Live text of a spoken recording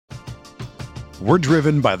We're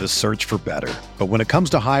driven by the search for better. But when it comes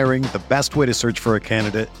to hiring, the best way to search for a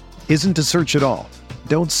candidate isn't to search at all.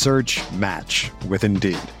 Don't search, match with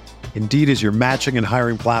Indeed. Indeed is your matching and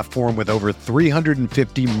hiring platform with over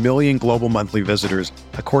 350 million global monthly visitors,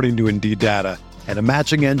 according to Indeed data, and a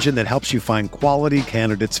matching engine that helps you find quality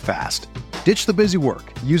candidates fast. Ditch the busy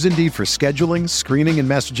work. Use Indeed for scheduling, screening, and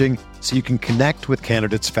messaging so you can connect with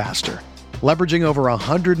candidates faster. Leveraging over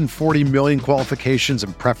 140 million qualifications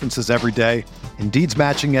and preferences every day, Indeed's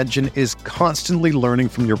matching engine is constantly learning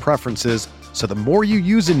from your preferences, so the more you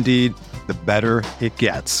use Indeed, the better it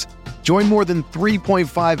gets. Join more than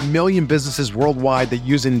 3.5 million businesses worldwide that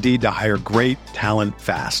use Indeed to hire great talent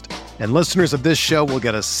fast. And listeners of this show will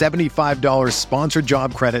get a $75 sponsored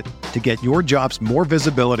job credit to get your jobs more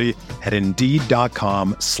visibility at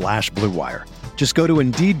Indeed.com/Blue Wire. Just go to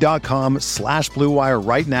Indeed.com/Blue Wire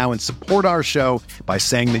right now and support our show by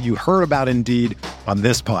saying that you heard about Indeed on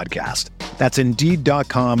this podcast. That's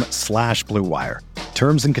Indeed.com/Blue Wire.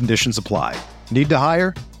 Terms and conditions apply. Need to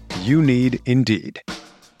hire? You need Indeed.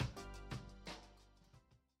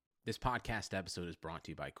 This podcast episode is brought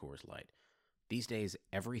to you by Coors Light. These days,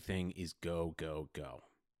 everything is go, go, go.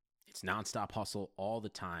 It's nonstop hustle all the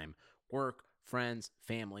time. Work, friends,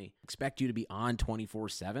 family, expect you to be on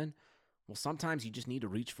 24/7. Well, sometimes you just need to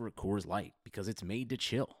reach for a Coors Light because it's made to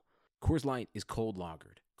chill. Coors Light is cold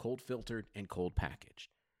lagered, cold filtered, and cold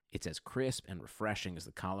packaged. It's as crisp and refreshing as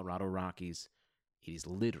the Colorado Rockies. It is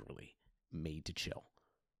literally made to chill.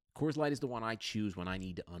 Coors Light is the one I choose when I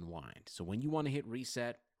need to unwind. So when you want to hit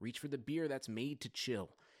reset, reach for the beer that's made to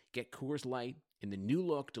chill. Get Coors Light in the new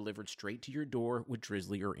look delivered straight to your door with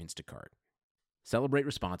Drizzly or Instacart. Celebrate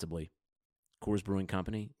responsibly. Coors Brewing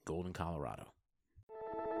Company, Golden, Colorado.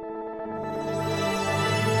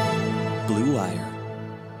 Blue Wire.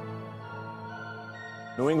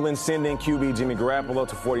 New England sending QB Jimmy Garoppolo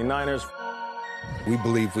to 49ers. We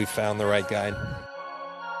believe we found the right guy.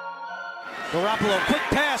 Garoppolo, quick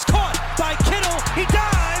pass, caught by Kittle. He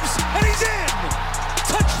dives, and he's in.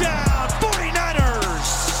 Touchdown,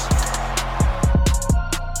 49ers.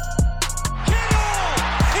 Kittle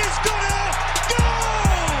is gonna go.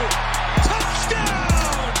 Touchdown.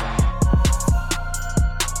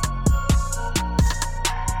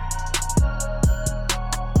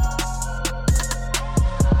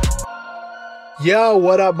 Yo,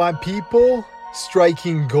 what up, my people?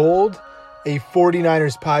 Striking Gold, a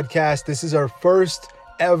 49ers podcast. This is our first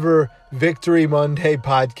ever Victory Monday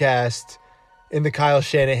podcast in the Kyle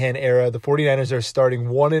Shanahan era. The 49ers are starting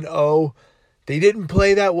 1-0. They didn't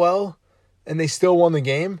play that well, and they still won the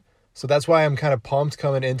game. So that's why I'm kind of pumped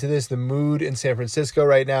coming into this. The mood in San Francisco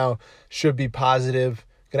right now should be positive.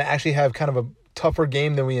 Going to actually have kind of a tougher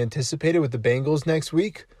game than we anticipated with the Bengals next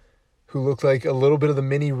week, who look like a little bit of the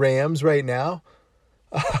mini Rams right now.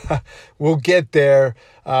 We'll get there.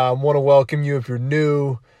 Want to welcome you if you're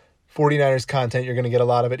new. 49ers content, you're going to get a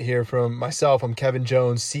lot of it here from myself. I'm Kevin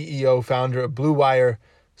Jones, CEO, founder of Blue Wire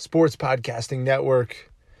Sports Podcasting Network.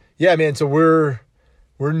 Yeah, man, so we're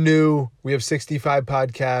new. We have 65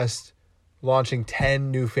 podcasts, launching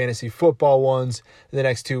 10 new fantasy football ones in the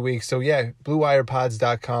next 2 weeks. So yeah,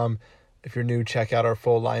 BlueWirePods.com. If you're new, check out our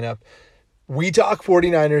full lineup. We talk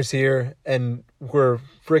 49ers here, and we're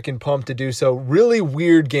freaking pumped to do so. Really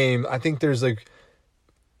weird game. I think there's like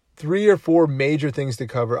 3 or 4 major things to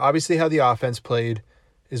cover. Obviously, how the offense played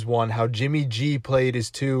is 1. How Jimmy G played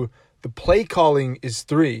is 2. The play calling is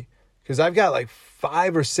 3. Because I've got like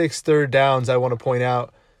 5 or 6 third downs I want to point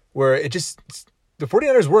out where it just, the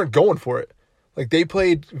 49ers weren't going for it. Like, they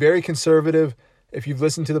played very conservative. If you've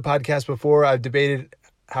listened to the podcast before, I've debated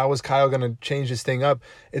how was Kyle going to change this thing up.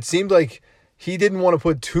 It seemed like he didn't want to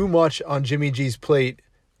put too much on Jimmy G's plate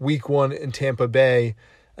week 1 in Tampa Bay.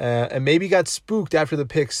 And maybe got spooked after the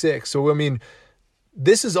pick 6. So, I mean,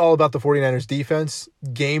 this is all about the 49ers defense.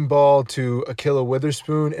 Game ball to Ahkello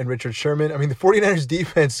Witherspoon and Richard Sherman. I mean, the 49ers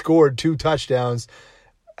defense scored 2 touchdowns,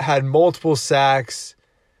 had multiple sacks,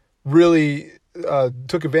 really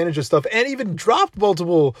took advantage of stuff, and even dropped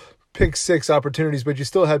multiple pick 6 opportunities. But you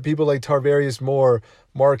still had people like Tarvarius Moore,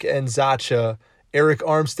 Mark Nzacha. Eric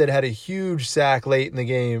Armstead had a huge sack late in the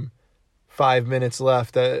game, 5 minutes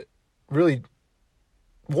left, that really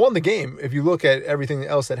won the game. If you look at everything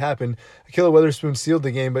else that happened, Ahkello Witherspoon sealed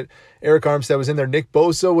the game, but Eric Armstead was in there. Nick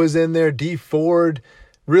Bosa was in there. Dee Ford.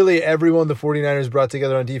 Really, everyone the 49ers brought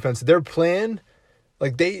together on defense. Their plan,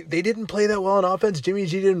 like they didn't play that well on offense. Jimmy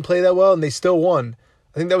G didn't play that well, and they still won.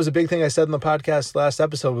 I think that was a big thing I said in the podcast last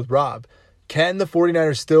episode with Rob. Can the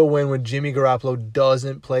 49ers still win when Jimmy Garoppolo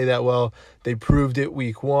doesn't play that well? They proved it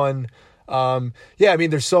week 1. Yeah, I mean,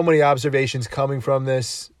 there's so many observations coming from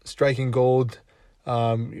this. Striking Gold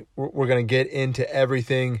We're going to get into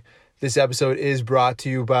everything. This episode is brought to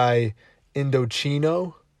you by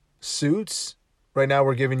Indochino Suits. Right now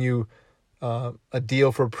we're giving you a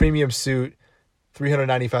deal for a premium suit,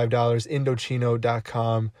 $395,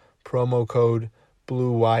 Indochino.com, promo code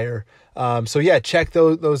BlueWire. Check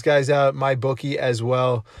those guys out, MyBookie as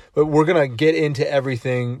well. But we're going to get into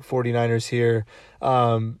everything 49ers here.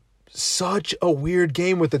 Such a weird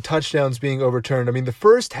game with the touchdowns being overturned. I mean, the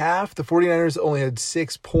first half, the 49ers only had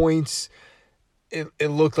 6 points. It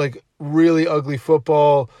looked like really ugly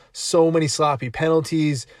football. So many sloppy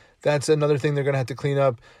penalties. That's another thing they're going to have to clean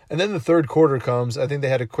up. And then the third quarter comes. I think they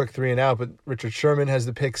had a quick 3-and-out, but Richard Sherman has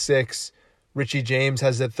the pick 6. Richie James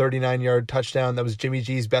has that 39-yard touchdown. That was Jimmy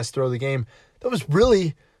G's best throw of the game. That was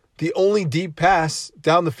really the only deep pass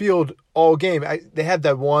down the field all game. They had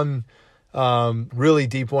that one really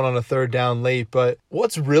deep one on a third down late. But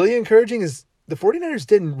what's really encouraging is the 49ers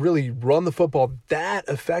didn't really run the football that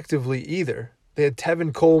effectively either. They had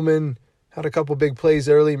Tevin Coleman, had a couple big plays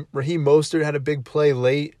early. Raheem Mostert had a big play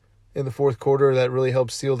late in the fourth quarter that really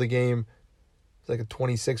helped seal the game. It's like a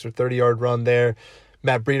 26 or 30-yard run there.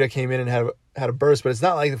 Matt Breida came in and had a burst, but it's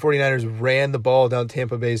not like the 49ers ran the ball down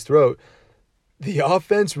Tampa Bay's throat. The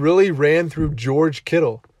offense really ran through George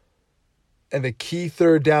Kittle. And the key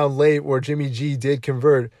third down late where Jimmy G did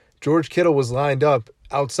convert, George Kittle was lined up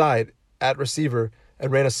outside at receiver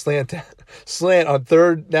and ran a slant on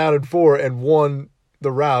 3rd down and 4 and won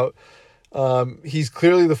the route. He's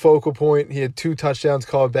clearly the focal point. He had 2 touchdowns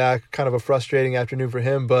called back. Kind of a frustrating afternoon for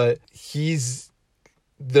him, but he's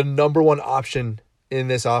the number one option in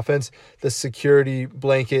this offense. The security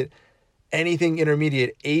blanket, anything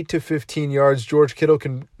intermediate, 8 to 15 yards. George Kittle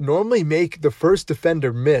can normally make the first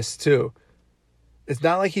defender miss too. It's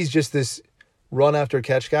not like he's just this run after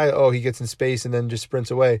catch guy. Oh, he gets in space and then just sprints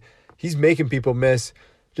away. He's making people miss.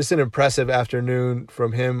 Just an impressive afternoon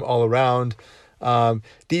from him all around.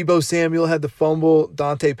 Deebo Samuel had the fumble.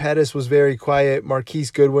 Dante Pettis was very quiet.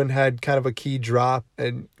 Marquise Goodwin had kind of a key drop,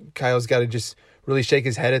 and Kyle's got to just really shake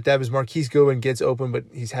his head at that because Marquise Goodwin gets open, but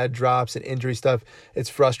he's had drops and injury stuff. It's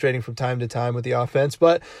frustrating from time to time with the offense,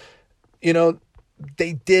 but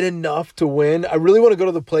they did enough to win. I really want to go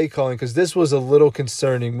to the play calling because this was a little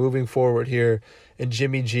concerning moving forward here. And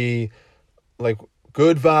Jimmy G,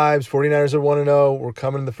 good vibes. 49ers are 1-0. We're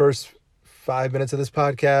coming in the first 5 minutes of this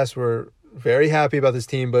podcast. We're very happy about this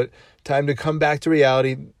team, but time to come back to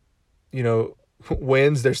reality.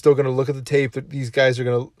 Wins. They're still going to look at the tape. These guys are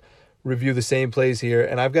going to review the same plays here.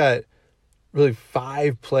 And I've got really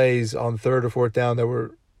 5 plays on 3rd or 4th down that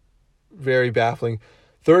were very baffling.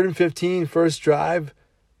 3rd and 15, first drive,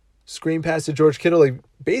 screen pass to George Kittle,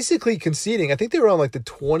 basically conceding. I think they were on the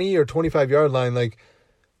 20 or 25-yard line,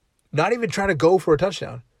 not even trying to go for a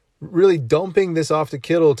touchdown. Really dumping this off to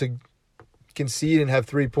Kittle to concede and have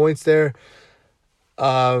 3 points there.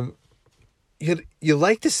 You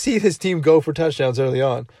like to see this team go for touchdowns early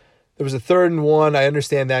on. There was a 3rd and 1. I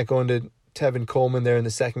understand that going to Tevin Coleman there in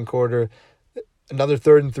the second quarter. Another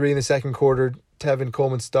 3rd and 3 in the second quarter. Tevin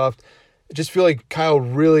Coleman stuffed. I just feel like Kyle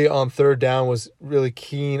really on 3rd down was really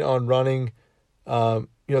keen on running. The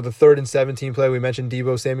 3rd and 17 play, we mentioned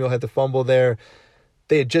Deebo Samuel had the fumble there.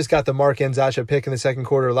 They had just got the Mark Nzacha pick in the second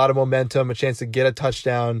quarter, a lot of momentum, a chance to get a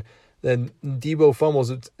touchdown. Then Deebo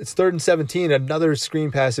fumbles. It's 3rd and 17, another screen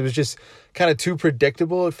pass. It was just kind of too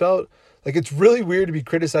predictable, it felt. It's really weird to be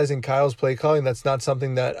criticizing Kyle's play calling. That's not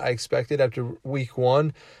something that I expected after week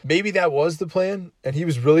 1. Maybe that was the plan, and he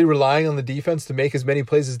was really relying on the defense to make as many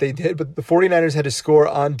plays as they did. But the 49ers had to score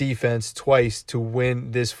on defense twice to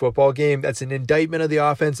win this football game. That's an indictment of the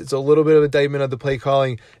offense. It's a little bit of an indictment of the play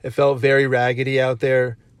calling. It felt very raggedy out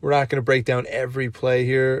there. We're not going to break down every play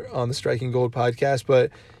here on the Striking Gold podcast,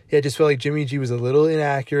 but yeah, I just felt like Jimmy G was a little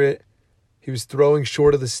inaccurate. He was throwing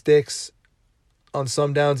short of the sticks on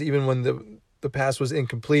some downs, even when the pass was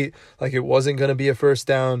incomplete, it wasn't going to be a first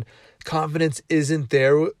down. Confidence isn't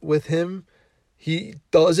there with him. He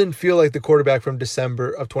doesn't feel like the quarterback from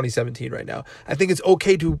December of 2017 right now. I think it's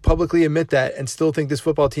okay to publicly admit that and still think this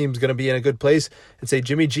football team is going to be in a good place and say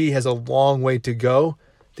Jimmy G has a long way to go.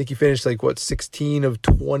 I think he finished 16 of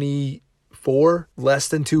 24, less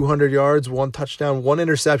than 200 yards, 1 touchdown, 1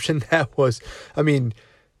 interception. That was,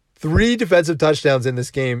 3 defensive touchdowns in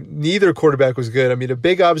this game. Neither quarterback was good. A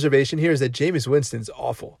big observation here is that Jameis Winston's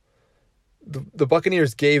awful. The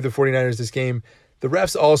Buccaneers gave the 49ers this game. The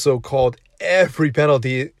refs also called every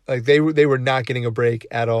penalty. They were not getting a break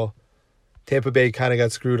at all. Tampa Bay kind of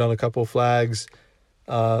got screwed on a couple flags.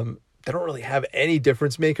 they don't really have any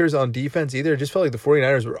difference makers on defense either. It just felt like the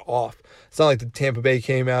 49ers were off. It's not like the Tampa Bay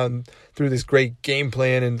came out and threw this great game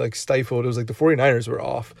plan and like stifled. It was like the 49ers were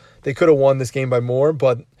off. They could have won this game by more,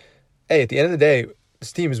 but hey, at the end of the day,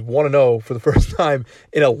 this team is 1-0 for the first time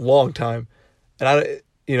in a long time. And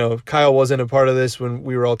Kyle wasn't a part of this when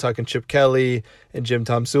we were all talking Chip Kelly and Jim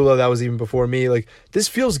Tomsula. That was even before me. Like, this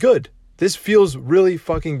feels good. This feels really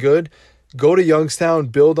fucking good. Go to Youngstown,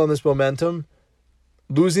 build on this momentum.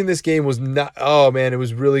 Losing this game was not, it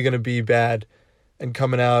was really going to be bad. And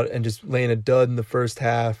coming out and just laying a dud in the first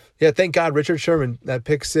half. Yeah, thank God Richard Sherman, that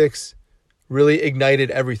pick six really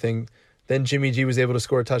ignited everything. Then Jimmy G was able to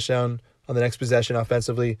score a touchdown on the next possession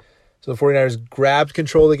offensively. So the 49ers grabbed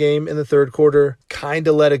control of the game in the third quarter, kind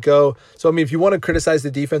of let it go. So, I mean, if you want to criticize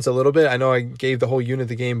the defense a little bit, I know I gave the whole unit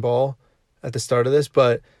the game ball at the start of this,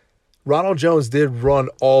 but Ronald Jones did run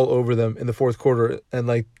all over them in the fourth quarter and,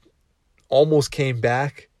 like, almost came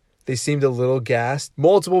back. They seemed a little gassed.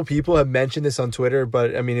 Multiple people have mentioned this on Twitter,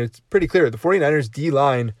 but, I mean, it's pretty clear. The 49ers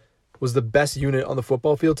D-line was the best unit on the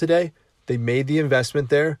football field today. They made the investment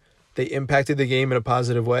there. They impacted the game in a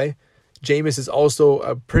positive way. Jameis is also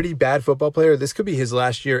a pretty bad football player. This could be his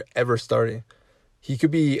last year ever starting. He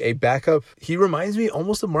could be a backup. He reminds me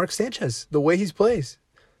almost of Mark Sanchez, the way he plays.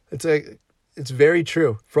 It's very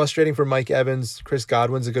true. Frustrating for Mike Evans. Chris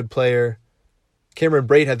Godwin's a good player. Cameron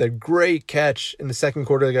Brate had that great catch in the second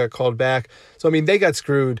quarter that got called back. So, I mean, they got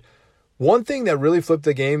screwed. One thing that really flipped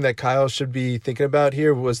the game that Kyle should be thinking about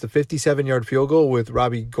here was the 57-yard field goal with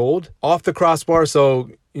Robbie Gould off the crossbar.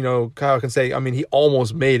 So, Kyle can say, I mean, he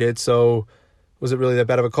almost made it. So was it really that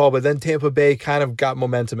bad of a call? But then Tampa Bay kind of got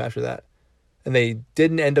momentum after that. And they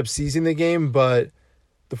didn't end up seizing the game, but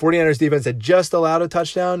the 49ers defense had just allowed a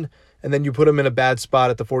touchdown. And then you put them in a bad spot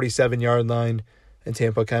at the 47-yard line. And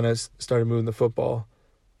Tampa kind of started moving the football.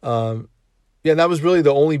 And that was really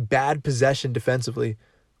the only bad possession defensively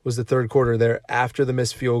was the third quarter there after the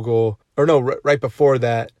missed field goal. Or no, right before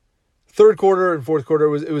that. Third quarter and fourth quarter,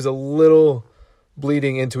 it was a little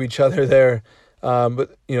bleeding into each other there.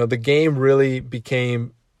 But, the game really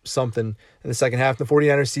became something in the second half. The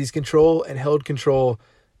 49ers seized control and held control,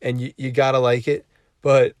 and you got to like it.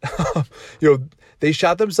 But, they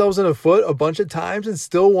shot themselves in the foot a bunch of times and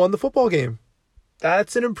still won the football game.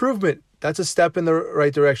 That's an improvement. That's a step in the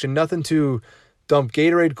right direction. Nothing to dump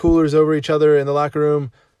Gatorade coolers over each other in the locker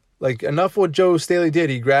room. Like, enough what Joe Staley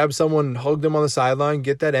did. He grabbed someone, hugged him on the sideline,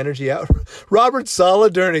 get that energy out. Robert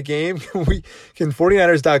Saleh during a game. Can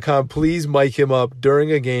 49ers.com please mic him up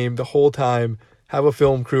during a game the whole time? Have a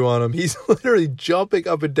film crew on him. He's literally jumping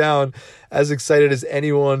up and down, as excited as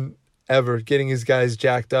anyone ever, getting his guys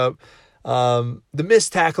jacked up. The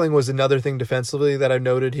missed tackling was another thing defensively that I've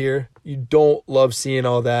noted here. You don't love seeing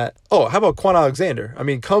all that. Oh, how about Quan Alexander? I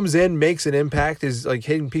mean, comes in, makes an impact, is like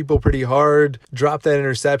hitting people pretty hard, dropped that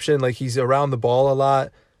interception, like he's around the ball a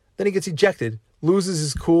lot. Then he gets ejected, loses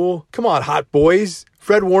his cool. Come on, hot boys.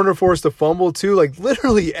 Fred Warner forced a fumble too. Like,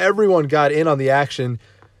 literally everyone got in on the action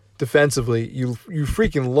defensively. You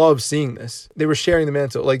freaking love seeing this. They were sharing the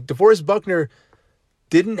mantle. Like, DeForest Buckner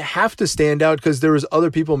didn't have to stand out because there was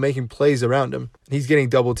other people making plays around him. He's getting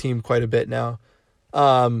double teamed quite a bit now.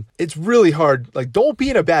 It's really hard. Like, don't be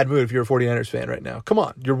in a bad mood if you're a 49ers fan right now. Come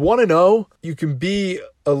on. You're 1-0. You can be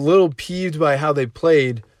a little peeved by how they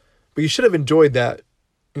played, but you should have enjoyed that.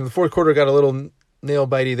 The fourth quarter got a little nail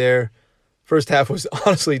bitey there. First half was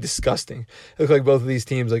honestly disgusting. It looked like both of these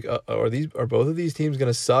teams, like, are both of these teams going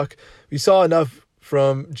to suck? We saw enough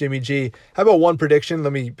from Jimmy G. How about one prediction?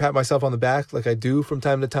 Let me pat myself on the back like I do from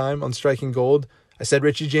time to time on Striking Gold. I said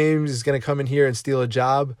Richie James is going to come in here and steal a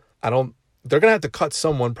job. They're going to have to cut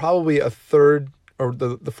someone, probably a third or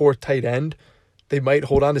the fourth tight end. They might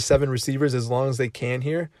hold on to 7 receivers as long as they can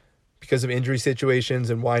here because of injury situations,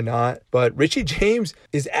 and why not? But Richie James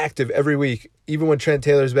is active every week. Even when Trent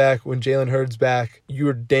Taylor's back, when Jalen Hurd's back,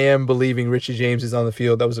 you're damn believing Richie James is on the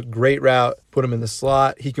field. That was a great route. Put him in the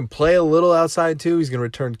slot. He can play a little outside too. He's going to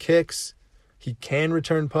return kicks. He can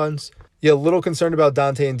return punts. Yeah, a little concerned about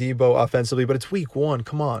Dante and Debo offensively, but it's week 1.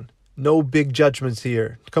 Come on. No big judgments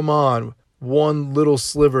here. Come on. One little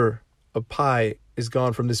sliver of pie is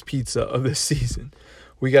gone from this pizza of this season.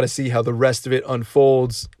 We got to see how the rest of it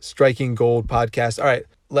unfolds. Striking Gold podcast. All right,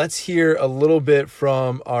 let's hear a little bit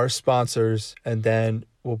from our sponsors, and then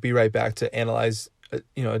we'll be right back to analyze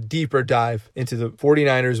a deeper dive into the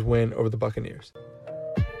 49ers win over the Buccaneers.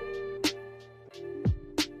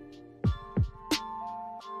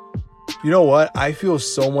 You know what? I feel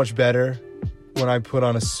so much better when I put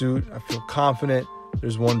on a suit. I feel confident.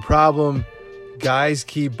 There's one problem. Guys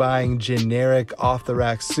keep buying generic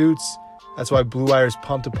off-the-rack suits. That's why Blue Wire is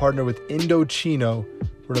pumped to partner with Indochino,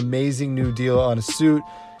 for an amazing new deal on a suit.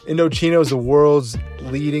 Indochino is the world's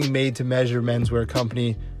leading made-to-measure menswear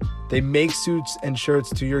company. They make suits and shirts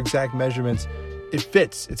to your exact measurements. It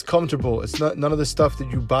fits. It's comfortable. It's not none of the stuff that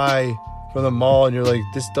you buy from the mall and you're like,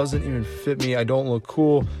 this doesn't even fit me. I don't look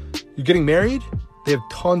cool. You're getting married? They have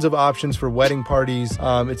tons of options for wedding parties.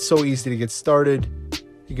 It's so easy to get started.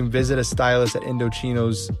 You can visit a stylist at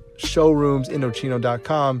Indochino's showrooms,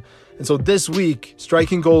 Indochino.com. And so this week,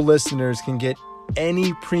 Striking Gold listeners can get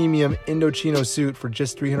any premium Indochino suit for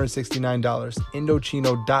just $369.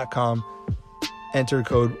 Indochino.com. Enter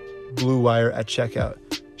code BLUEWIRE at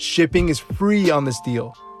checkout. Shipping is free on this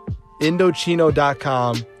deal.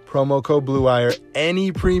 Indochino.com. Promo code BLUEWIRE.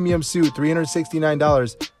 Any premium suit,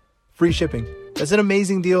 $369. Free shipping. That's an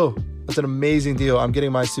amazing deal. I'm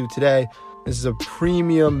getting my suit today. This is a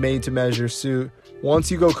premium made-to-measure suit.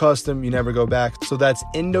 Once you go custom, you never go back. So that's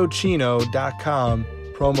Indochino.com.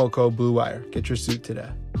 Promo code BLUEWIRE. Get your suit today.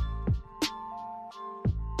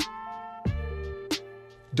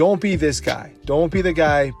 Don't be this guy. Don't be the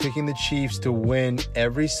guy picking the Chiefs to win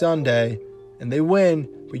every Sunday, and they win,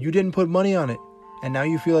 but you didn't put money on it, and now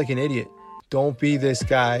you feel like an idiot. Don't be this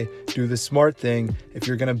guy. Do the smart thing. If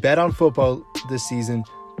you're going to bet on football this season,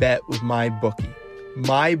 bet with MyBookie.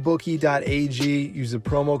 MyBookie.ag. Use the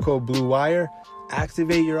promo code BLUEWIRE.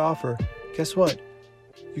 Activate your offer. Guess what?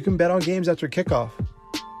 You can bet on games after kickoff.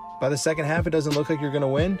 By the second half, it doesn't look like you're going to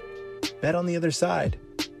win. Bet on the other side.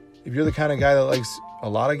 If you're the kind of guy that likes a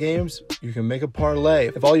lot of games, you can make a parlay.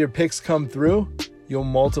 If all your picks come through, you'll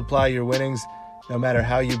multiply your winnings no matter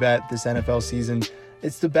how you bet this NFL season.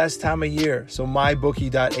 It's the best time of year. So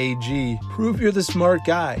MyBookie.ag. Prove you're the smart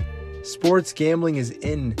guy. Sports gambling is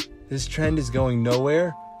in. This trend is going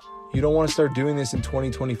nowhere. You don't want to start doing this in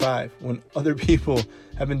 2025 when other people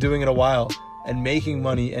have been doing it a while and making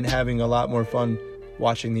money and having a lot more fun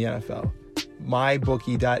watching the NFL.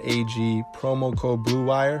 MyBookie.ag, promo code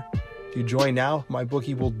BLUEWIRE. If you join now,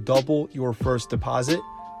 MyBookie will double your first deposit.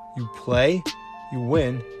 You play, you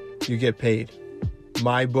win, you get paid.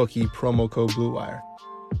 MyBookie, promo code BLUEWIRE.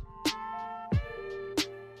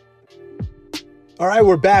 All right,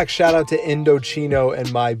 we're back. Shout out to Indochino and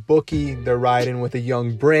MyBookie. They're riding with a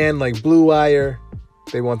young brand like Blue Wire.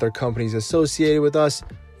 They want their companies associated with us.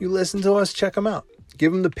 You listen to us, check them out.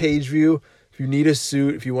 Give them the page view. If you need a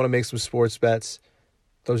suit, if you want to make some sports bets,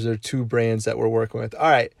 those are two brands that we're working with.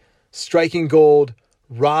 All right, Striking Gold,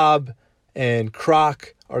 Rob and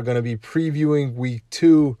Croc are going to be previewing week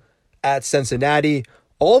 2 at Cincinnati.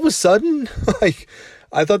 All of a sudden,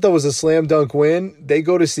 I thought that was a slam dunk win. They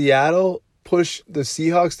go to Seattle, push the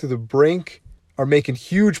Seahawks to the brink, are making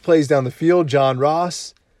huge plays down the field. John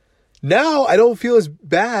Ross. Now I don't feel as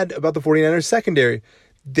bad about the 49ers secondary.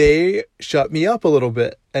 They shut me up a little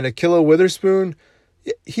bit. And Ahkello Witherspoon,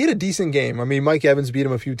 he had a decent game. I mean, Mike Evans beat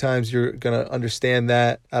him a few times. You're going to understand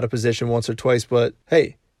that out of position once or twice. But,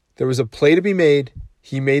 hey, there was a play to be made.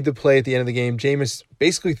 He made the play at the end of the game. Jameis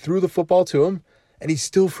basically threw the football to him, and he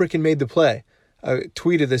still freaking made the play. I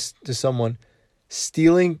tweeted this to someone.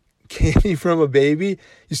 Stealing candy from a baby,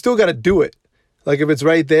 you still got to do it. Like, if it's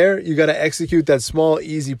right there, you got to execute that small,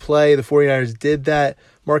 easy play. The 49ers did that.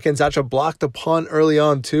 Mark Nzacha blocked a punt early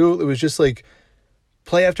on, too. It was just like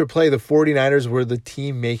play after play, the 49ers were the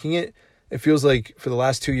team making it. It feels like for the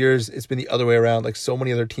last 2 years, it's been the other way around. Like, so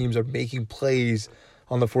many other teams are making plays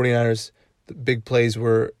on the 49ers. The big plays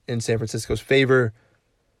were in San Francisco's favor,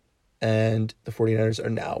 and the 49ers are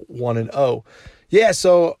now 1-0. Yeah,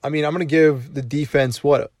 so, I mean, I'm going to give the defense,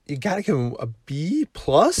 you got to give them a B+,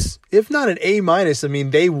 if not an A-. I mean,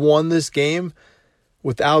 they won this game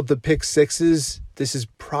without the pick sixes. This is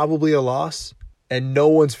probably a loss, and no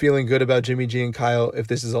one's feeling good about Jimmy G and Kyle if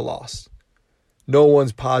this is a loss. No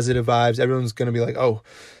one's positive vibes. Everyone's going to be like, oh,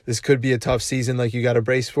 this could be a tough season. Like, you got to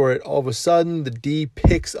brace for it. All of a sudden, the D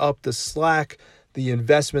picks up the slack. The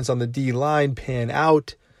investments on the D line pan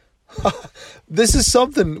out. This is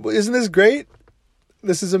something. Isn't this great?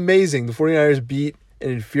 This is amazing. The 49ers beat an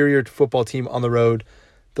inferior football team on the road.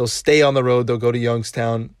 They'll stay on the road. They'll go to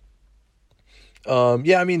Youngstown.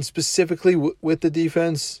 Specifically with the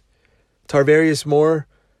defense, Tarvarius Moore,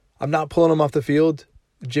 I'm not pulling him off the field.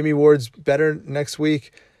 Jimmy Ward's better next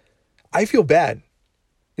week. I feel bad.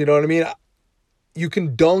 You know what I mean? You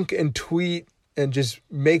can dunk and tweet and just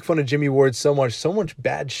make fun of Jimmy Ward so much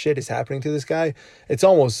bad shit is happening to this guy. It's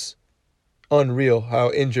almost unreal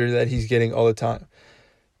how injured that he's getting all the time.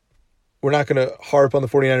 We're not going to harp on the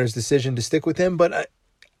 49ers' decision to stick with him, but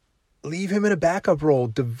leave him in a backup role.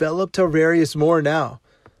 Develop Tarvarius Moore now.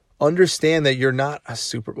 Understand that you're not a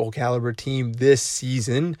Super Bowl caliber team this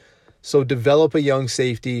season, so develop a young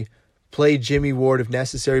safety, play Jimmy Ward if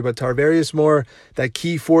necessary, but Tarvarius Moore, that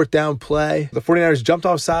key fourth down play. The 49ers jumped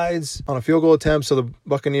off sides on a field goal attempt, so the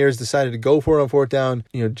Buccaneers decided to go for it on fourth down.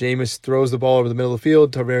 Jameis throws the ball over the middle of the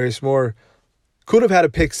field. Tarvarius Moore could have had a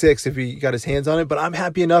pick six if he got his hands on it, but I'm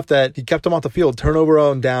happy enough that he kept him off the field. Turnover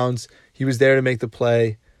on downs. He was there to make the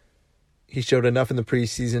play. He showed enough in the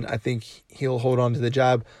preseason. I think he'll hold on to the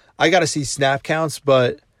job. I got to see snap counts,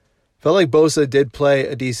 but felt like Bosa did play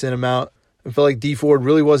a decent amount. I felt like Dee Ford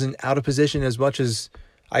really wasn't out of position as much as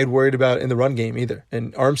I'd worried about in the run game either.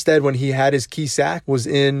 And Armstead, when he had his key sack, was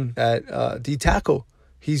in at D tackle.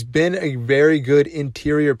 He's been a very good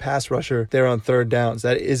interior pass rusher there on third downs.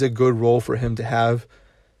 That is a good role for him to have.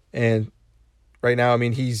 And right now,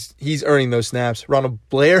 he's earning those snaps. Ronald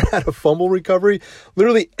Blair had a fumble recovery.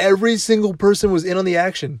 Literally every single person was in on the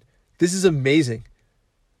action. This is amazing.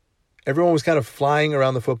 Everyone was kind of flying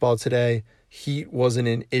around the football today. Heat wasn't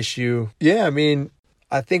an issue. Yeah,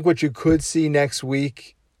 I think what you could see next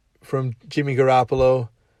week from Jimmy Garoppolo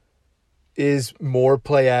is more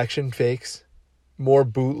play action fakes, more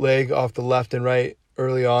bootleg off the left and right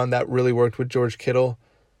early on. That really worked with George Kittle.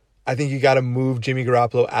 I think you got to move Jimmy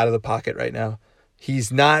Garoppolo out of the pocket right now.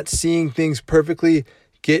 He's not seeing things perfectly.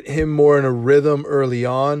 Get him more in a rhythm early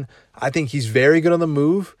on. I think he's very good on the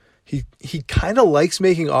move. He kind of likes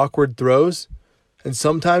making awkward throws. And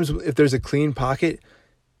sometimes if there's a clean pocket,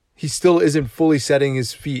 he still isn't fully setting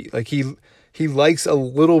his feet. Like he likes a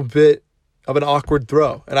little bit of an awkward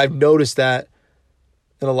throw. And I've noticed that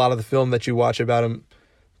in a lot of the film that you watch about him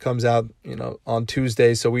comes out, on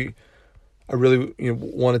Tuesday. So I really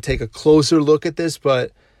want to take a closer look at this.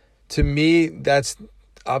 But to me, that's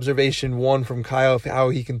observation one from Kyle of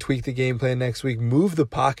how he can tweak the game plan next week. Move the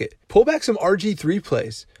pocket. Pull back some RG3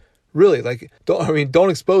 plays. Really, don't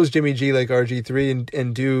expose Jimmy G like RG3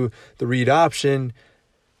 and do the read option,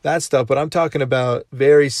 that stuff. But I'm talking about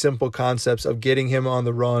very simple concepts of getting him on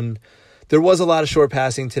the run. There was a lot of short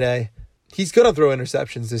passing today. He's going to throw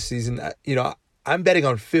interceptions this season. I'm betting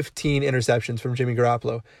on 15 interceptions from Jimmy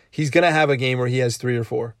Garoppolo. He's going to have a game where he has 3 or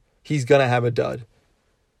 4. He's going to have a dud.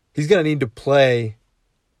 He's going to need to play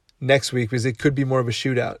next week because it could be more of a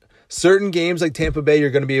shootout. Certain games like Tampa Bay, you're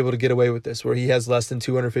going to be able to get away with this, where he has less than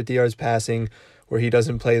 250 yards passing, where he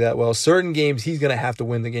doesn't play that well. Certain games, he's going to have to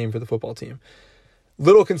win the game for the football team.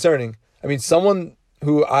 Little concerning. Someone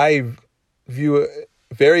who I view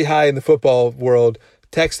very high in the football world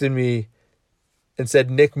texted me and said,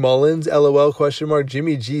 Nick Mullins, LOL, ?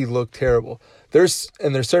 Jimmy G looked terrible. There's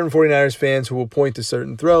certain 49ers fans who will point to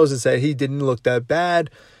certain throws and say he didn't look that bad.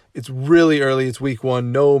 It's really early. It's week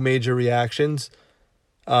 1. No major reactions.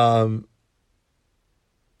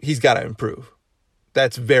 He's got to improve.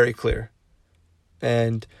 That's very clear.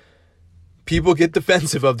 And people get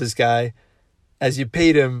defensive of this guy as you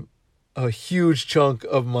paid him a huge chunk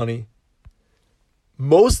of money.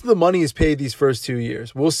 Most of the money is paid these first 2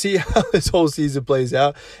 years. We'll see how this whole season plays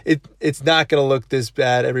out. It's not going to look this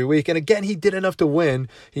bad every week. And again, he did enough to win.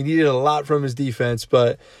 He needed a lot from his defense.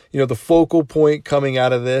 But, the focal point coming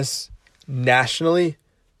out of this nationally,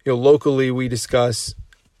 locally we discuss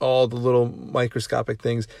all the little microscopic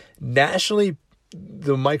things. Nationally,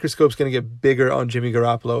 the microscope's going to get bigger on Jimmy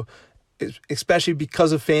Garoppolo, especially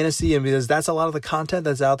because of fantasy and because that's a lot of the content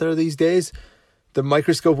that's out there these days. The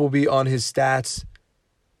microscope will be on his stats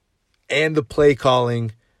and the play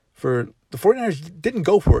calling. For the 49ers didn't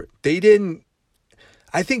go for it. They didn't.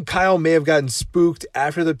 I think Kyle may have gotten spooked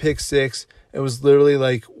after the pick six and was literally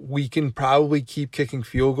like, we can probably keep kicking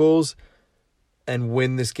field goals and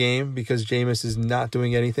win this game because Jameis is not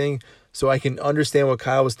doing anything. So I can understand what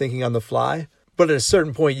Kyle was thinking on the fly. But at a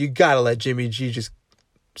certain point, you got to let Jimmy G just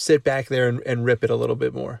sit back there and rip it a little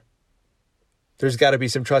bit more. There's got to be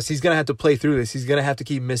some trust. He's going to have to play through this. He's going to have to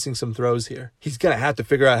keep missing some throws here. He's going to have to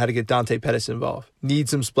figure out how to get Dante Pettis involved. Need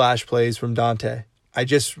some splash plays from Dante. I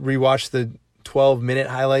just rewatched the 12-minute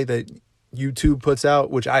highlight that YouTube puts out,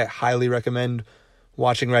 which I highly recommend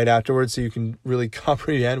watching right afterwards so you can really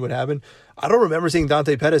comprehend what happened. I don't remember seeing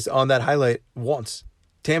Dante Pettis on that highlight once.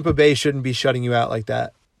 Tampa Bay shouldn't be shutting you out like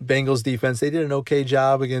that. Bengals defense, they did an okay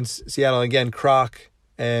job against Seattle. Again, Croc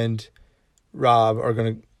and Rob are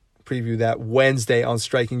going to preview that Wednesday on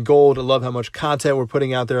Striking Gold. I love how much content we're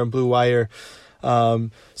putting out there on Blue Wire.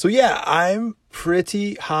 So yeah, I'm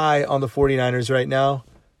pretty high on the 49ers right now.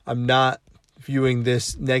 I'm not viewing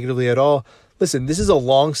this negatively at all. Listen, this is a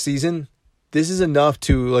long season. This is enough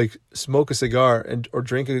to smoke a cigar or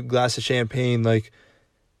drink a glass of champagne.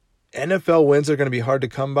 NFL wins are going to be hard to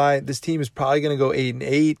come by. This team is probably going to go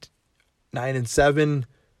 8-8, 9-7,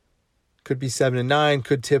 could be 7-9,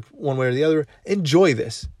 could tip one way or the other. Enjoy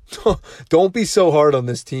this. Don't be so hard on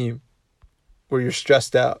this team where you're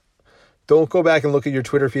stressed out. Don't go back and look at your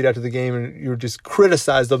Twitter feed after the game and you're just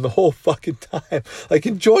criticized them the whole fucking time. Like,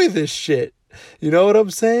 enjoy this shit. You know what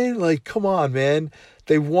I'm saying? Like, come on, man.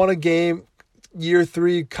 They won a game. Year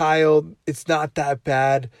 3, Kyle, it's not that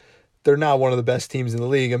bad. They're not one of the best teams in the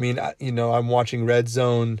league. I mean, I'm watching Red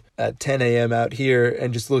Zone at 10 a.m. out here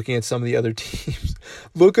and just looking at some of the other teams.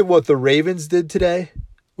 Look at what the Ravens did today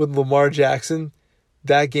with Lamar Jackson.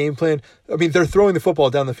 That game plan. I mean, they're throwing the football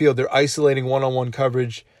down the field. They're isolating one-on-one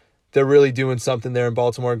coverage. They're really doing something there in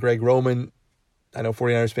Baltimore. Greg Roman, I know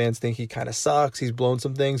 49ers fans think he kind of sucks. He's blown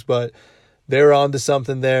some things, but they're on to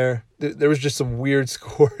something there. There was just some weird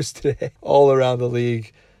scores today all around the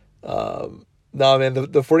league. No, man, the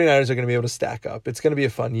 49ers are going to be able to stack up. It's going to be a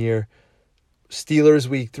fun year. Steelers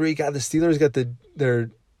week 3. God, the Steelers got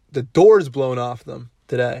the doors blown off them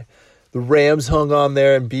today. The Rams hung on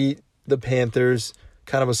there and beat the Panthers.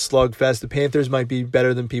 Kind of a slugfest. The Panthers might be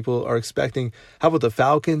better than people are expecting. How about the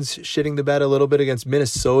Falcons shitting the bed a little bit against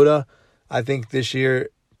Minnesota? I think this year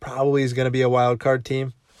probably is going to be a wild card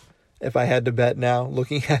team. If I had to bet now,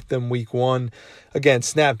 looking at them week 1. Again,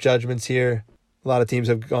 snap judgments here. A lot of teams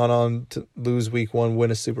have gone on to lose week 1, win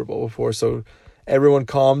a Super Bowl before. So everyone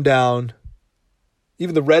calm down.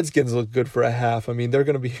 Even the Redskins look good for a half. I mean, they're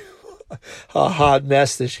going to be a hot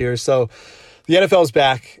mess this year. So the NFL's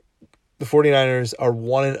back. The 49ers are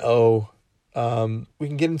 1-0. We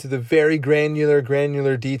can get into the very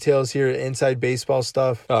granular details here, inside baseball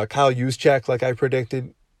stuff. Kyle Juszczyk, like I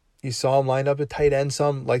predicted, you saw him lined up at tight end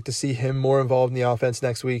some. Like to see him more involved in the offense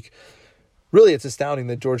next week. Really, it's astounding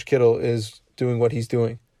that George Kittle is doing what he's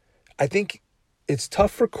doing. I think it's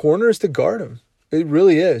tough for corners to guard him. It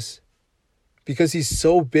really is. Because he's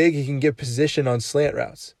so big, he can get position on slant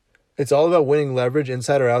routes. It's all about winning leverage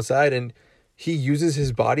inside or outside, and he uses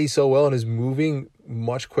his body so well and is moving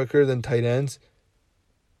much quicker than tight ends.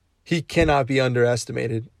 He cannot be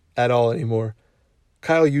underestimated at all anymore.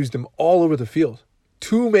 Kyle used him all over the field.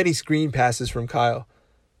 Too many screen passes from Kyle.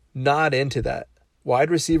 Not into that.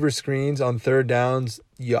 Wide receiver screens on third downs,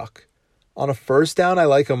 yuck. On a first down, I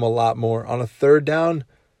like him a lot more. On a third down,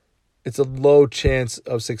 it's a low chance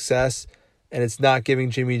of success, and it's not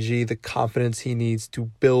giving Jimmy G the confidence he needs to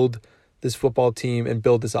build this football team and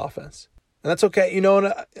build this offense. And that's okay. You know,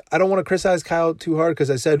 and I don't want to criticize Kyle too hard because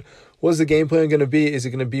I said, what's the game plan going to be? Is it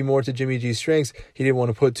going to be more to Jimmy G's strengths? He didn't want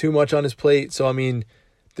to put too much on his plate. So, I mean,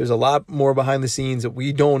 there's a lot more behind the scenes that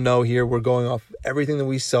we don't know here. We're going off everything that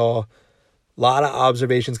we saw. A lot of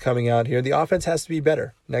observations coming out here. The offense has to be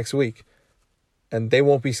better next week. And they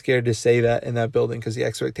won't be scared to say that in that building because the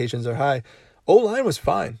expectations are high. O-line was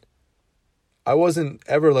fine. I wasn't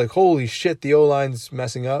ever like, holy shit, the O-line's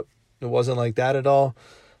messing up. It wasn't like that at all.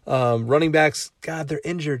 Running backs, God, they're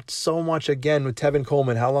injured so much again with Tevin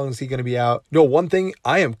Coleman. How long is he going to be out? No, one thing,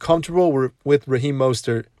 I am comfortable with Raheem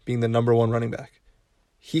Mostert being the number 1 running back.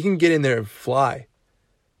 He can get in there and fly.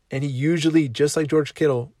 And he usually, just like George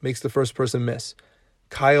Kittle, makes the first person miss.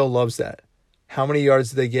 Kyle loves that. How many yards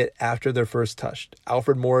did they get after their first touch?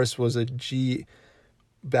 Alfred Morris was a G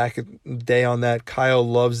back in the day on that. Kyle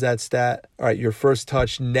loves that stat. All right, your first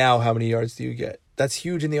touch, now how many yards do you get? That's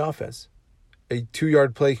huge in the offense. A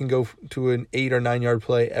 2-yard play can go to an 8 or 9 yard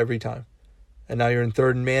play every time. And now you're in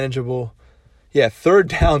third and manageable. Yeah, third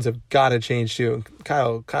downs have got to change too.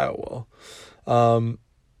 Kyle will.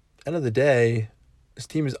 End of the day, this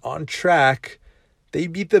team is on track. They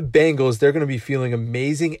beat the Bengals. They're going to be feeling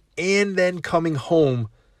amazing. And then coming home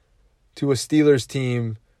to a Steelers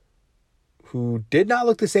team who did not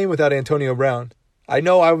look the same without Antonio Brown. I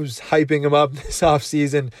know I was hyping him up this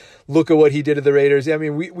offseason. Look at what he did to the Raiders. I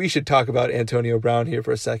mean, we should talk about Antonio Brown here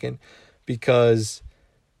for a second because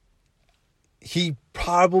he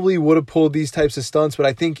probably would have pulled these types of stunts, but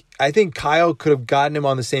I think Kyle could have gotten him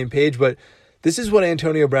on the same page. But this is what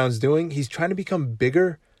Antonio Brown's doing. He's trying to become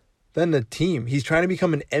bigger than the team. He's trying to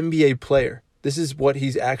become an NBA player. This is what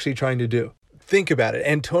he's actually trying to do. Think about it.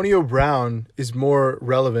 Antonio Brown is more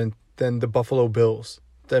relevant than the Buffalo Bills,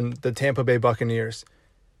 than the Tampa Bay Buccaneers.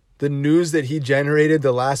 The news that he generated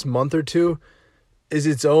the last month or two is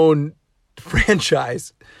its own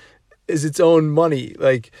franchise, is its own money.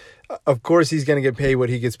 Like, of course he's going to get paid what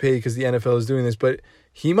he gets paid because the NFL is doing this, but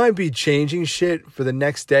he might be changing shit for the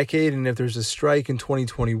next decade. And if there's a strike in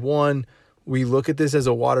 2021, we look at this as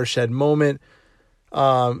a watershed moment.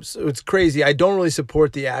 So it's crazy. I don't really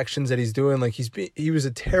support the actions that he's doing. Like he was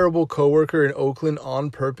a terrible coworker in Oakland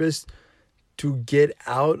on purpose to get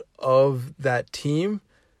out of that team.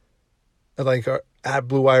 Like at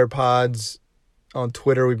Blue Wire Pods on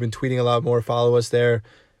Twitter, we've been tweeting a lot more. Follow us there.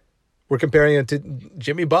 We're comparing it to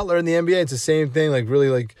Jimmy Butler in the NBA. It's the same thing. Like really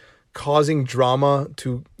like causing drama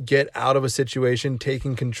to get out of a situation,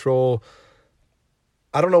 taking control.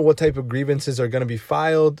 I don't know what type of grievances are going to be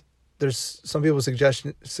filed. There's some people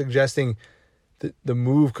suggesting that the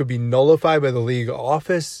move could be nullified by the league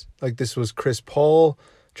office. Like this was Chris Paul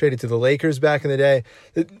traded to the Lakers back in the day.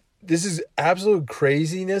 This is absolute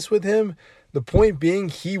craziness with him. The point being,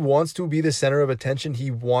 he wants to be the center of attention.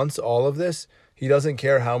 He wants all of this. He doesn't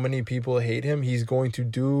care how many people hate him. He's going to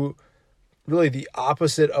do really the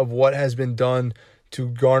opposite of what has been done to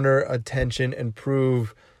garner attention and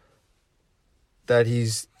prove that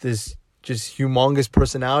he's this just humongous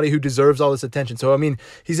personality who deserves all this attention. So, I mean,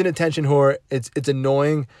 he's an attention whore. It's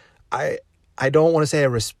annoying. I don't want to say I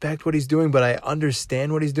respect what he's doing, but I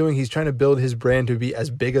understand what he's doing. He's trying to build his brand to be as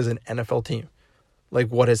big as an NFL team. Like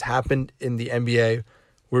what has happened in the NBA,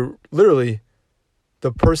 where literally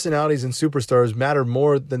the personalities and superstars matter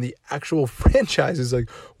more than the actual franchises, like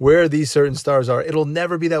where these certain stars are. It'll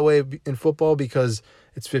never be that way in football because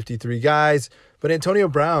it's 53 guys. But Antonio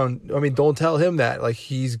Brown, I mean, don't tell him that. Like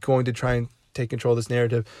he's going to try and take control of this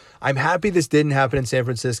narrative. I'm happy this didn't happen in San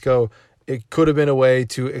Francisco. It could have been a way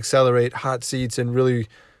to accelerate hot seats and really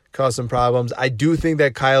cause some problems. I do think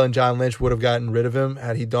that Kyle and John Lynch would have gotten rid of him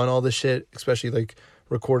had he done all this shit, especially like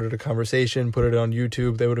recorded a conversation, put it on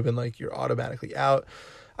YouTube. They would have been like, you're automatically out.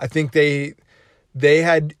 I think they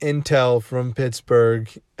had intel from Pittsburgh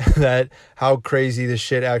that how crazy this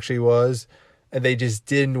shit actually was, and they just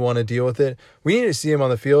didn't want to deal with it. We need to see him on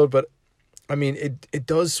the field, but I mean, it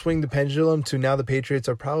does swing the pendulum to now the Patriots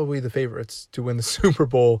are probably the favorites to win the Super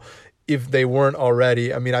Bowl if they weren't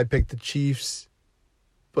already. I mean, I picked the Chiefs.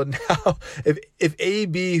 But now, if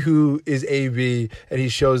AB, who is AB, and he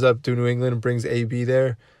shows up to New England and brings AB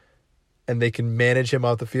there, and they can manage him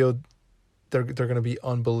off the field, they're going to be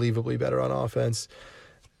unbelievably better on offense.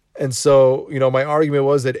 And so, you know, my argument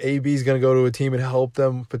was that AB is going to go to a team and help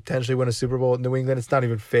them potentially win a Super Bowl in New England. It's not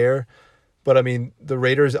even fair. But, I mean, the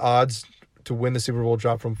Raiders' odds to win the Super Bowl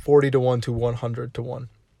dropped from 40-1 to 100-1.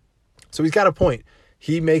 So he's got a point.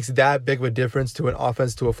 He makes that big of a difference to an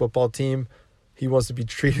offense, to a football team. He wants to be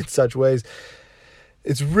treated such ways.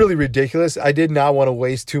 It's really ridiculous. I did not want to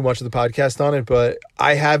waste too much of the podcast on it, but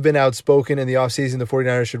I have been outspoken in the offseason. The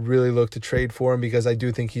 49ers should really look to trade for him because I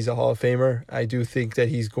do think he's a Hall of Famer. I do think that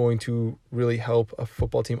he's going to really help a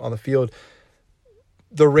football team on the field.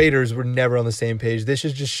 The Raiders were never on the same page. This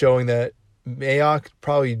is just showing that Mayock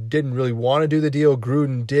probably didn't really want to do the deal.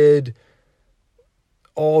 Gruden did.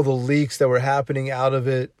 All the leaks that were happening out of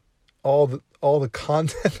it, all the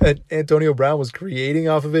content that Antonio Brown was creating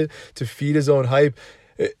off of it to feed his own hype.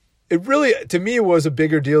 It really, to me, was a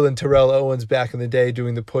bigger deal than Terrell Owens back in the day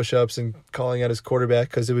doing the push-ups and calling out his quarterback,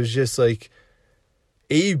 because it was just like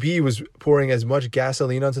AB was pouring as much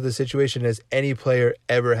gasoline onto the situation as any player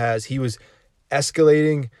ever has. He was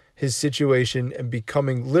escalating his situation and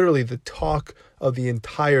becoming literally the talk of the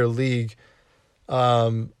entire league.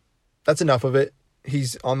 That's enough of it.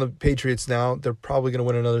 He's on the Patriots now. They're probably going to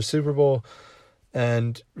win another Super Bowl.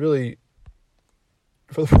 And really,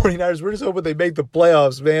 for the 49ers, we're just hoping they make the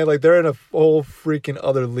playoffs, man. Like, they're in a whole freaking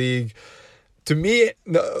other league. To me,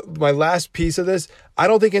 my last piece of this, I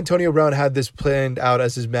don't think Antonio Brown had this planned out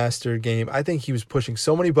as his master game. I think he was pushing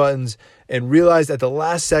so many buttons and realized at the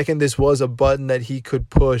last second this was a button that he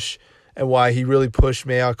could push, and why he really pushed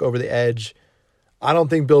Mayock over the edge. I don't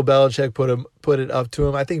think Bill Belichick put it up to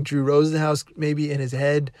him. I think Drew Rosenhaus maybe in his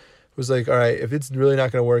head was like, all right, if it's really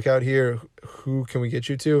not going to work out here, who can we get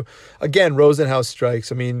you to? Again, Rosenhaus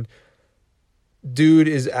strikes. I mean, dude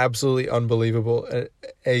is absolutely unbelievable.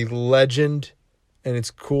 A legend, and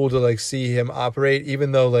it's cool to like see him operate,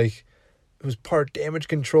 even though like it was part damage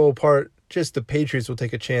control, part just the Patriots will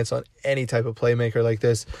take a chance on any type of playmaker like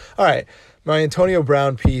this. All right, my Antonio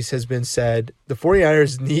Brown piece has been said. The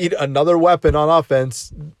 49ers need another weapon on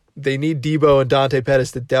offense. They need Debo and Dante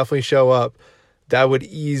Pettis to definitely show up. That would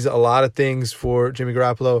ease a lot of things for Jimmy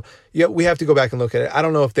Garoppolo. Yeah, we have to go back and look at it. I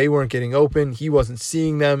don't know if they weren't getting open. He wasn't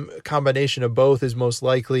seeing them. A combination of both is most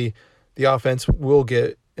likely. The offense will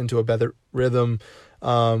get into a better rhythm.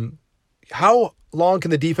 How long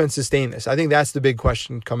can the defense sustain this? I think that's the big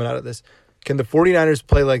question coming out of this. Can the 49ers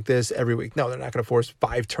play like this every week? No, they're not going to force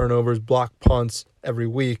 5 turnovers, block punts every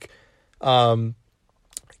week. Can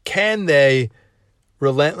they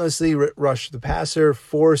relentlessly rush the passer,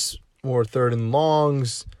 force more third and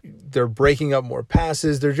longs? They're breaking up more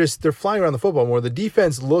passes. They're flying around the football more. The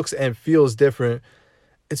defense looks and feels different.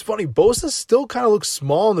 It's funny, Bosa still kind of looks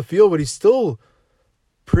small in the field, but he's still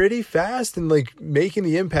pretty fast and like making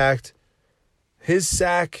the impact. His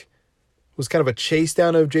sack was kind of a chase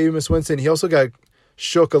down of Jameis Winston. He also got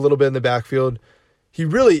shook a little bit in the backfield. He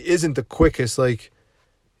really isn't the quickest. Like,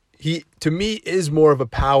 he, to me, is more of a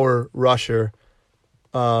power rusher.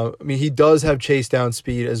 I mean, he does have chase down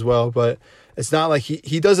speed as well, but it's not like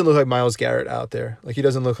he doesn't look like Myles Garrett out there. Like, he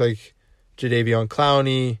doesn't look like Jadeveon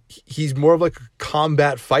Clowney. He's more of like a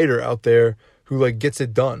combat fighter out there who like gets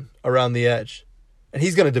it done around the edge. And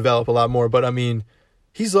he's going to develop a lot more. But, I mean,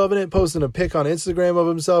 he's loving it, posting a pic on Instagram of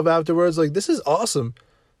himself afterwards. Like, this is awesome.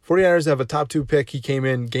 49ers have a top 2 pick. He came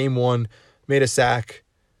in game 1, made a sack.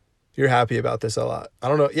 You're happy about this a lot. I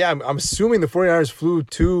don't know. Yeah, I'm assuming the 49ers flew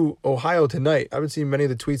to Ohio tonight. I haven't seen many of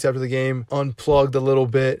the tweets after the game. Unplugged a little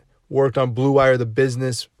bit. Worked on Blue Wire, the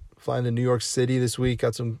business. Flying to New York City this week.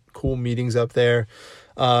 Got some cool meetings up there.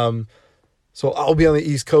 So I'll be on the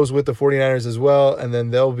East Coast with the 49ers as well. And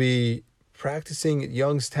then they'll be practicing at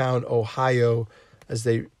Youngstown, Ohio, as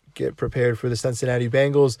they get prepared for the Cincinnati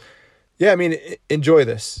Bengals. Yeah, I mean, enjoy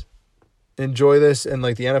this. Enjoy this. And,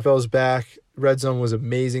 like, the NFL is back. Red Zone was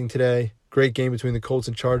amazing today. Great game between the Colts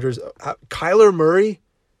and Chargers. Kyler Murray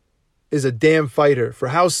is a damn fighter. For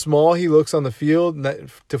how small he looks on the field,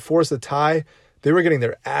 to force a tie, they were getting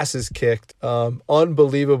their asses kicked.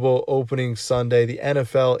 Unbelievable opening Sunday. The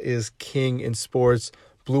NFL is king in sports.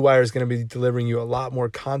 Blue Wire is going to be delivering you a lot more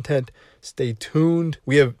content. Stay tuned.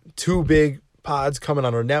 We have 2 big pods coming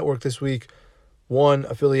on our network this week. One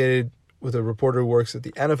affiliated with a reporter who works at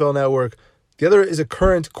the NFL Network. The other is a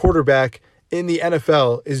current quarterback in the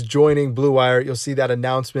NFL is joining Blue Wire. You'll see that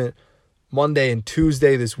announcement Monday and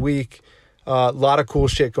Tuesday this week. A lot of cool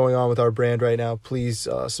shit going on with our brand right now. Please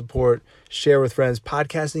support, share with friends.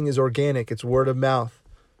 Podcasting is organic. It's word of mouth.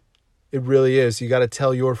 It really is. You got to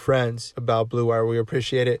tell your friends about Blue Wire. We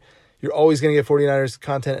appreciate it. You're always going to get 49ers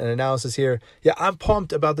content and analysis here. Yeah, I'm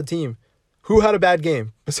pumped about the team. Who had a bad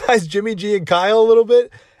game? Besides Jimmy G and Kyle a little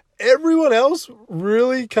bit, everyone else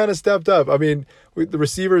really kind of stepped up. I mean, the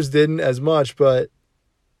receivers didn't as much, but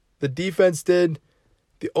the defense did.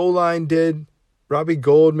 The O-line did. Robbie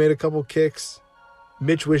Gould made a couple kicks.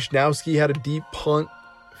 Mitch Wishnowsky had a deep punt.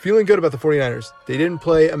 Feeling good about the 49ers. They didn't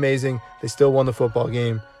play amazing. They still won the football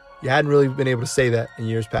game. You hadn't really been able to say that in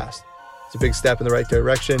years past. It's a big step in the right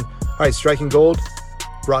direction. All right, Striking Gold,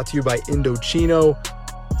 brought to you by Indochino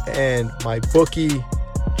and MyBookie.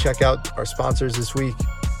 Check out our sponsors this week.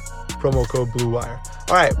 Promo code BlueWire.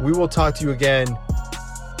 All right, we will talk to you again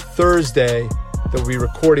Thursday. They'll be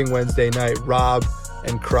recording Wednesday night. Rob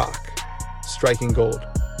and Croc, Striking Gold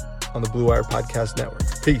on the Blue Wire Podcast Network.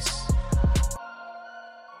 Peace.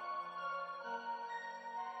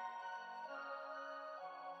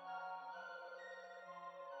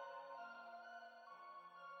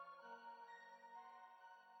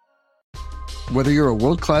 Whether you're a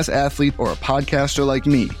world-class athlete or a podcaster like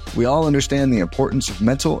me, we all understand the importance of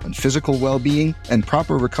mental and physical well-being and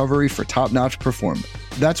proper recovery for top-notch performance.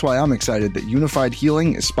 That's why I'm excited that Unified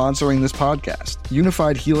Healing is sponsoring this podcast.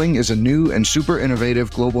 Unified Healing is a new and super innovative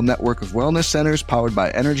global network of wellness centers powered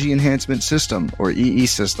by Energy Enhancement System, or EE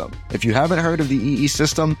System. If you haven't heard of the EE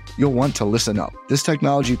System, you'll want to listen up. This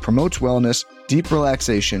technology promotes wellness, deep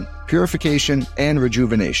relaxation, purification, and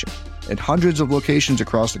rejuvenation. At hundreds of locations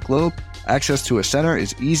across the globe, access to a center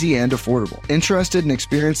is easy and affordable. Interested in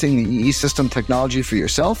experiencing the EE System technology for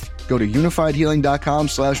yourself? Go to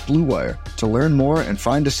unifiedhealing.com/bluewire to learn more and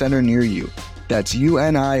find a center near you. That's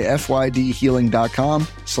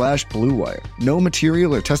unifydhealing.com/bluewire. No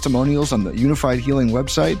material or testimonials on the Unified Healing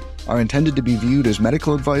website are intended to be viewed as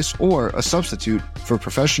medical advice or a substitute for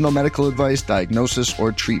professional medical advice, diagnosis,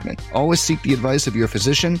 or treatment. Always seek the advice of your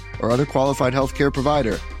physician or other qualified healthcare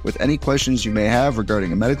provider with any questions you may have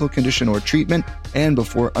regarding a medical condition or treatment and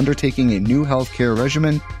before undertaking a new healthcare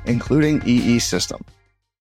regimen, including EE System.